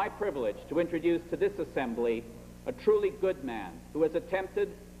 it is my privilege to introduce to this assembly a truly good man who has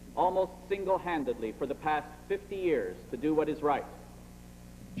attempted almost single-handedly for the past 50 years to do what is right.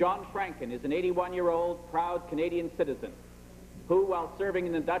 John Franken is an 81-year-old proud Canadian citizen who, while serving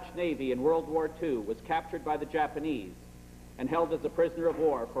in the Dutch Navy in World War II, was captured by the Japanese and held as a prisoner of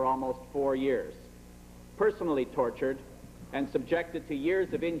war for almost 4 years. Personally tortured and subjected to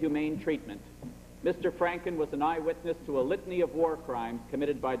years of inhumane treatment, Mr. Franken was an eyewitness to a litany of war crimes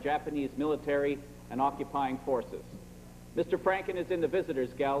committed by Japanese military and occupying forces. Mr. Franken is in the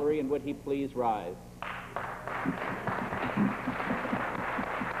visitors gallery, and would he please rise?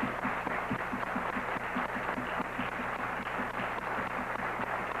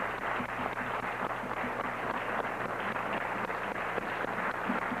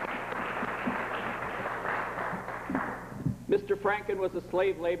 Mr. Franken was a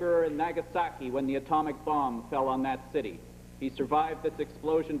slave laborer in Nagasaki when the atomic bomb fell on that city. He survived this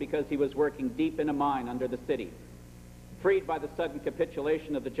explosion because he was working deep in a mine under the city. Freed by the sudden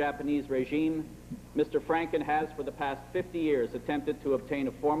capitulation of the Japanese regime, Mr. Franken has for the past 50 years attempted to obtain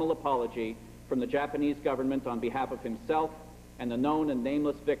a formal apology from the Japanese government on behalf of himself and the known and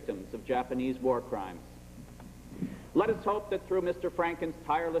nameless victims of Japanese war crimes. Let us hope that through Mr. Franken's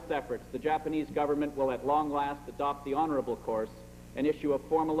tireless efforts, the Japanese government will at long last adopt the honorable course and issue a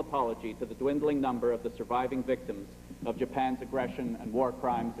formal apology to the dwindling number of the surviving victims of Japan's aggression and war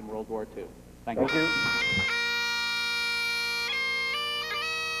crimes in World War II. Thank you.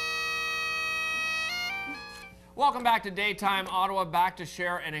 Welcome back to Daytime Ottawa, back to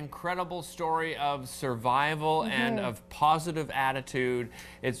share an incredible story of survival and of positive attitude.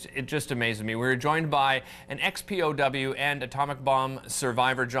 It just amazes me. We're joined by an ex-POW and atomic bomb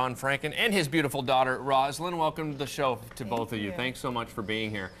survivor, John Franken, and his beautiful daughter, Rosalind. Welcome to the show to both of you. Thanks so much for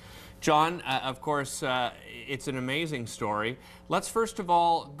being here. John, of course, it's an amazing story. Let's first of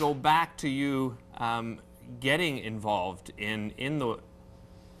all go back to you getting involved in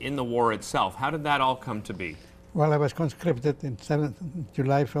the war itself. How did that all come to be? Well, I was conscripted in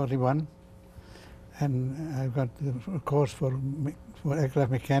July 41, and I got a course for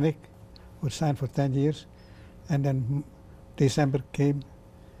aircraft mechanic, was signed for 10 years, and then December came,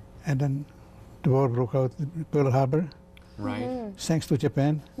 and then the war broke out in Pearl Harbor. Right. Thanks to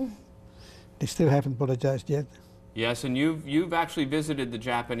Japan. They still haven't apologized yet. Yes, and you've actually visited the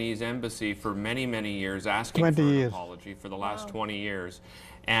Japanese embassy for many, many years, asking for an apology for the last 20 years.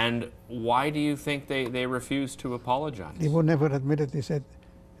 And why do you think they refused to apologize? They would never admit it. They said,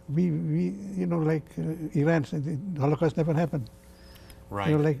 you know, like Iran said, the Holocaust never happened. Right.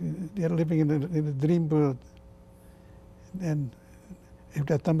 You know, like they're living in a dream world. And if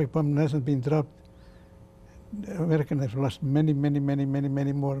the atomic bomb hasn't been dropped, America has lost many, many, many, many,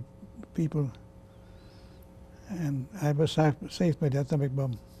 many more people. And I was saved by the atomic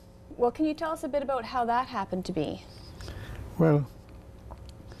bomb. Well, can you tell us a bit about how that happened to be? Well,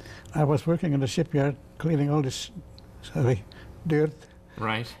 I was working in the shipyard, cleaning all this, dirt.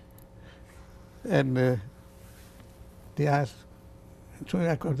 Right. And they asked, so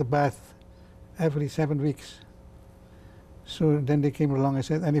I got the bath every 7 weeks. So then they came along and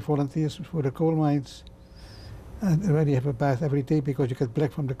said, any volunteers for the coal mines? And already have a bath every day because you get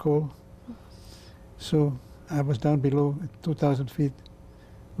black from the coal. So I was down below at 2,000 feet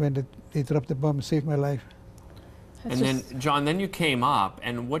when they dropped the bomb and saved my life. And then, John, then you came up,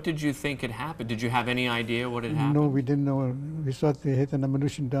 and what did you think had happened? Did you have any idea what had happened? No, we didn't know. We thought they hit an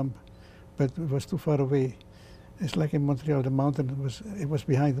ammunition dump, but it was too far away. It's like in Montreal, the mountain it was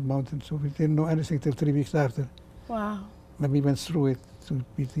behind the mountain, so we didn't know anything till 3 weeks after. Wow. When we went through it to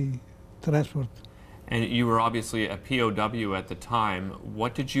be the transport. And you were obviously a POW at the time.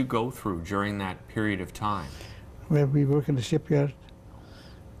 What did you go through during that period of time? Well, we work in the shipyard,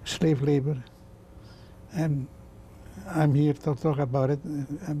 slave labor, and I'm here to talk about it.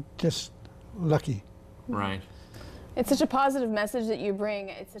 I'm just lucky. Right. It's such a positive message that you bring.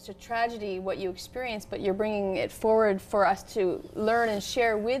 It's such a tragedy what you experienced, but you're bringing it forward for us to learn and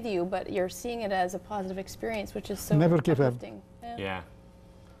share with you, but you're seeing it as a positive experience, which is so Never give up. uplifting. Yeah.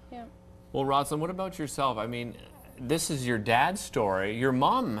 Yeah. Well, Rosalind, what about yourself? I mean, this is your dad's story. Your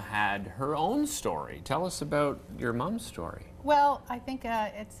mom had her own story. Tell us about your mom's story. Well, I think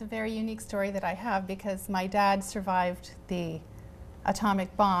it's a very unique story that I have because my dad survived the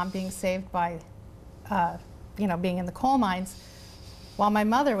atomic bomb, being saved by, you know, being in the coal mines, while my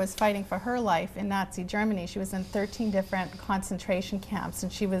mother was fighting for her life in Nazi Germany. She was in 13 different concentration camps,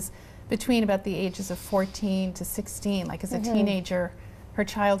 and she was between about the ages of 14 to 16, like as a teenager, her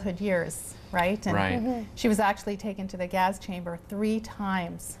childhood years, right? And she was actually taken to the gas chamber 3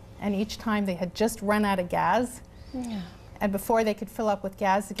 times, and each time they had just run out of gas. Yeah. And before they could fill up with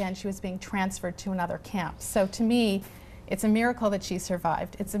gas again, she was being transferred to another camp. So to me, it's a miracle that she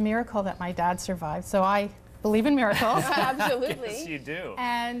survived. It's a miracle that my dad survived. So I believe in miracles. Absolutely. Yes, you do.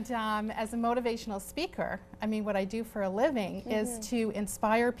 And as a motivational speaker, I mean, what I do for a living is to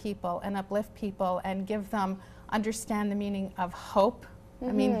inspire people and uplift people and give them understand the meaning of hope.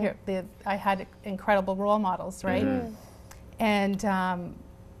 I mean, I had incredible role models, right? And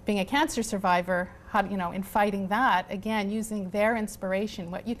being a cancer survivor, you know, in fighting that, again, using their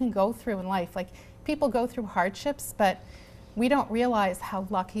inspiration, what you can go through in life. Like, people go through hardships, but we don't realize how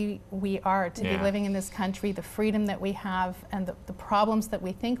lucky we are to be living in this country, the freedom that we have, and the problems that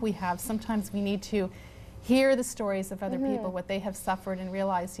we think we have. Sometimes we need to hear the stories of other people, what they have suffered, and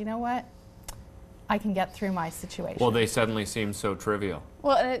realize, you know what? I can get through my situation. Well, they suddenly seem so trivial.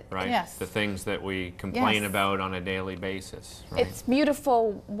 Well, right? Yes. The things that we complain about on a daily basis. Right? It's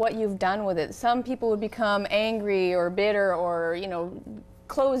beautiful what you've done with it. Some people would become angry or bitter or, you know,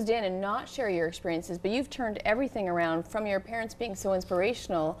 closed in and not share your experiences, but you've turned everything around from your parents being so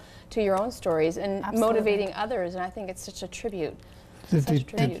inspirational to your own stories and motivating others, and I think it's such a tribute.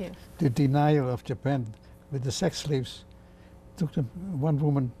 Thank you. The denial of Japan with the sex slaves took them, one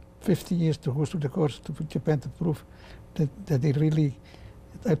woman 50 years to go through the course to Japan to prove that they really,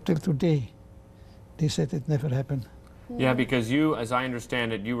 up till today, they said it never happened. Yeah, because you, as I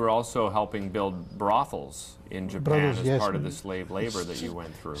understand it, you were also helping build brothels in Japan as part of the slave labor that you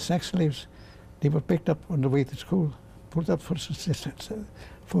went through. Sex slaves, they were picked up on the way to school, put up for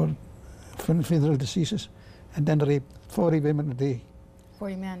venereal diseases, and then raped 40 women a day.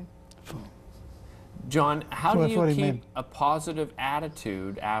 40 men. John, how do you 40 keep men. a positive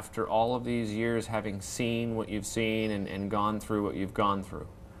attitude after all of these years, having seen what you've seen and gone through what you've gone through?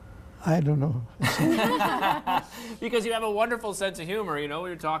 I don't know. Because you have a wonderful sense of humor. You know,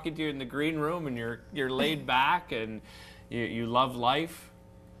 we're talking to you in the green room, and you're laid back, and you love life.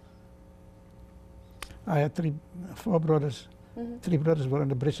 I had four brothers. Mm-hmm. 3 brothers were on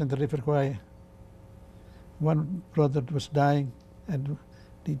the bridge in the River Kwai. One brother was dying, and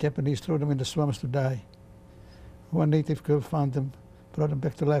the Japanese threw them in the swamps to die. One native girl found them, brought them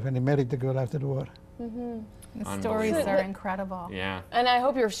back to life, and they married the girl after the war. Mm-hmm. The stories are incredible. Yeah. And I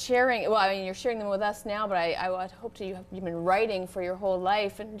hope you're sharing, well, I mean, you're sharing them with us now, but I would hope that you've been writing for your whole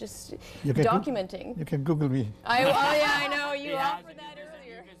life and just documenting. You can Google me. Oh yeah, I know. You offered that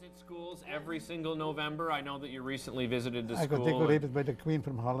earlier. You visit schools every single November. I know that you recently visited the I school. got decorated by the Queen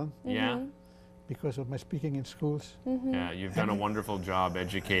from Holland. Yeah. Because of my speaking in schools. Yeah, you've done a wonderful job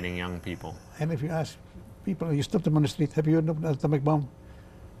educating young people. And if you ask people, you stop them on the street, have you heard of the atomic bomb?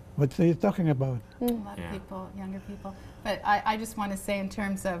 What are you talking about? A lot of people, younger people. But I just want to say, in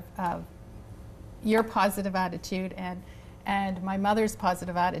terms of your positive attitude and my mother's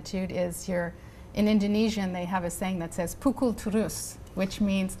positive attitude, is in Indonesian they have a saying that says "pukul terus," which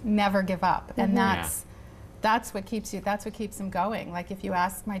means never give up, and that's what keeps them going. Like if you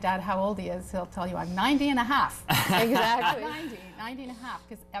ask my dad how old he is, he'll tell you, I'm 90 and a half. Exactly. 90 and a half,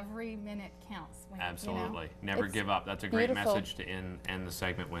 because every minute counts. Absolutely. Never give up. That's a great beautiful. message to end the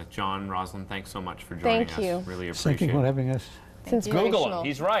segment with. John, Rosalind, thanks so much for joining us. Thank you. Really appreciate Thank you for having us. It's Google him.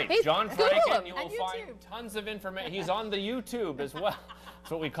 He's right. John Franken. You will on find tons of information. He's on the YouTube as well. That's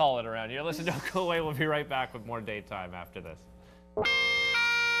what we call it around here. Listen, don't go away. We'll be right back with more Daytime after this.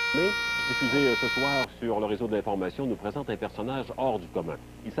 Diffusé ce soir sur le réseau de l'information, nous présente un personnage hors du commun.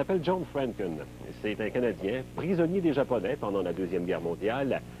 Il s'appelle John Franken. C'est un Canadien, prisonnier des Japonais pendant la Deuxième Guerre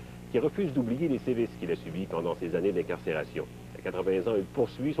mondiale, qui refuse d'oublier les sévices qu'il a subis pendant ses années d'incarcération. À 80 ans, il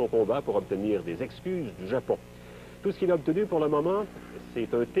poursuit son combat pour obtenir des excuses du Japon. Tout ce qu'il a obtenu pour le moment,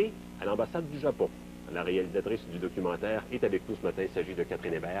 c'est un thé à l'ambassade du Japon. La réalisatrice du documentaire est avec nous ce matin. Il s'agit de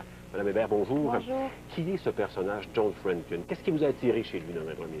Catherine Hébert. Madame Hébert, bonjour. Bonjour. Qui est ce personnage, John Franken? Qu'est-ce qui vous a attiré chez lui dans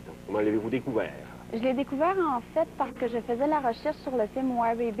un premier temps? Comment l'avez-vous découvert? Je l'ai découvert en fait parce que je faisais la recherche sur le film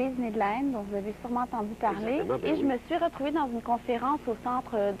War Babies Midland, dont vous avez sûrement entendu parler. Et je me suis retrouvée dans une conférence au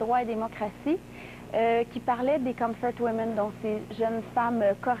Centre Droit et démocratie qui parlait des comfort women, donc ces jeunes femmes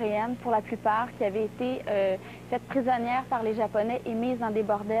coréennes pour la plupart qui avaient été faites prisonnières par les Japonais et mises dans des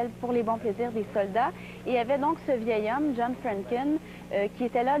bordels pour les bons plaisirs des soldats. Et il y avait donc ce vieil homme, John Franken, qui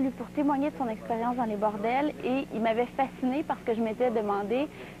était là, lui, pour témoigner de son expérience dans les bordels. Et il m'avait fascinée parce que je m'étais demandé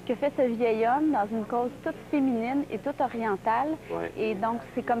que fait ce vieil homme dans une cause toute féminine et toute orientale. Ouais. Et donc,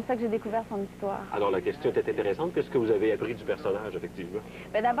 c'est comme ça que j'ai découvert son histoire. Alors, la question était intéressante. Qu'est-ce que vous avez appris du personnage, effectivement?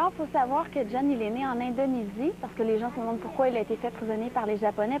 D'abord, il faut savoir que John, il est né en Indonésie, parce que les gens se demandent pourquoi il a été fait prisonnier par les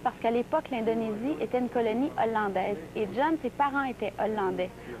Japonais, parce qu'à l'époque, l'Indonésie était une colonie hollandaise. Et John, ses parents étaient hollandais.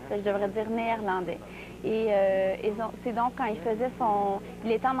 Je devrais dire néerlandais. Et c'est donc quand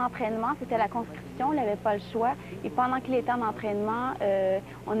il était en entraînement, c'était la conscription, il n'avait pas le choix. Et pendant qu'il était en entraînement,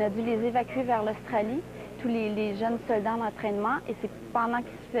 on a dû les évacuer vers l'Australie, tous les jeunes soldats en entraînement. Et c'est pendant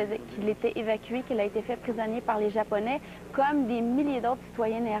qu'il était évacué qu'il a été fait prisonnier par les Japonais, comme des milliers d'autres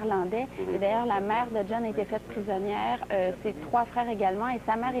citoyens néerlandais. Et d'ailleurs, la mère de John a été faite prisonnière, ses 3 frères également, et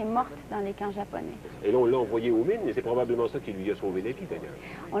sa mère est morte dans les camps japonais. Et là, on l'a envoyé aux mines, et c'est probablement ça qui lui a sauvé la vie, d'ailleurs.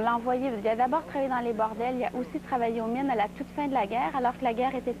 On l'a envoyé, il a d'abord travaillé dans les bordels, il a aussi travaillé aux mines à la toute fin de la guerre, alors que la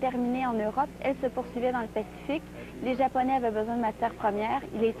guerre était terminée en Europe, elle se poursuivait dans le Pacifique. Les Japonais avaient besoin de matières premières.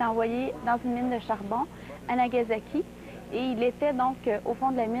 Il a été envoyé dans une mine de charbon à Nagasaki. Et il était donc au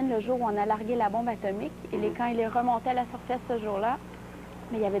fond de la mine le jour où on a largué la bombe atomique. Et quand il est remonté à la surface ce jour-là,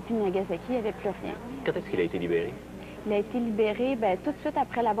 il n'y avait plus de Nagasaki, il n'y avait plus rien. Quand est-ce qu'il a été libéré? Il a été libéré tout de suite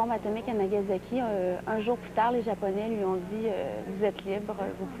après la bombe atomique à Nagasaki. Un jour plus tard, les Japonais lui ont dit vous êtes libre,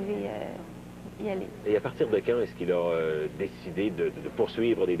 vous pouvez y aller. Et à partir de quand est-ce qu'il a décidé de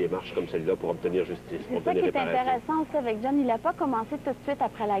poursuivre des démarches comme celle-là pour obtenir justice, pour C'est ça obtenir qui est réparation? intéressant aussi avec John. Il n'a pas commencé tout de suite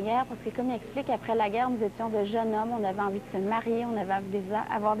après la guerre, parce que comme il explique, après la guerre, nous étions de jeunes hommes, on avait envie de se marier, on avait envie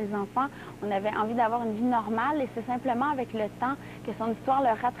d'avoir des enfants, on avait envie d'avoir une vie normale, et c'est simplement avec le temps que son histoire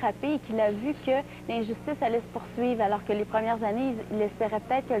l'a rattrapé et qu'il a vu que l'injustice allait se poursuivre, alors que les premières années, il espérait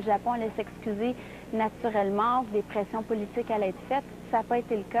peut-être que le Japon allait s'excuser naturellement, que des pressions politiques allaient être faites. Ça n'a pas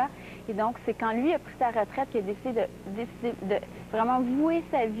été le cas. Et donc, c'est quand lui a pris sa retraite qu'il a décidé de vraiment vouer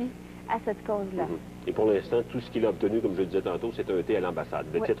sa vie à cette cause-là. Et pour l'instant, tout ce qu'il a obtenu, comme je le disais tantôt, c'est un thé à l'ambassade,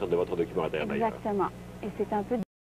 le titre de votre documentaire d'ailleurs. Exactement. Et c'est un peu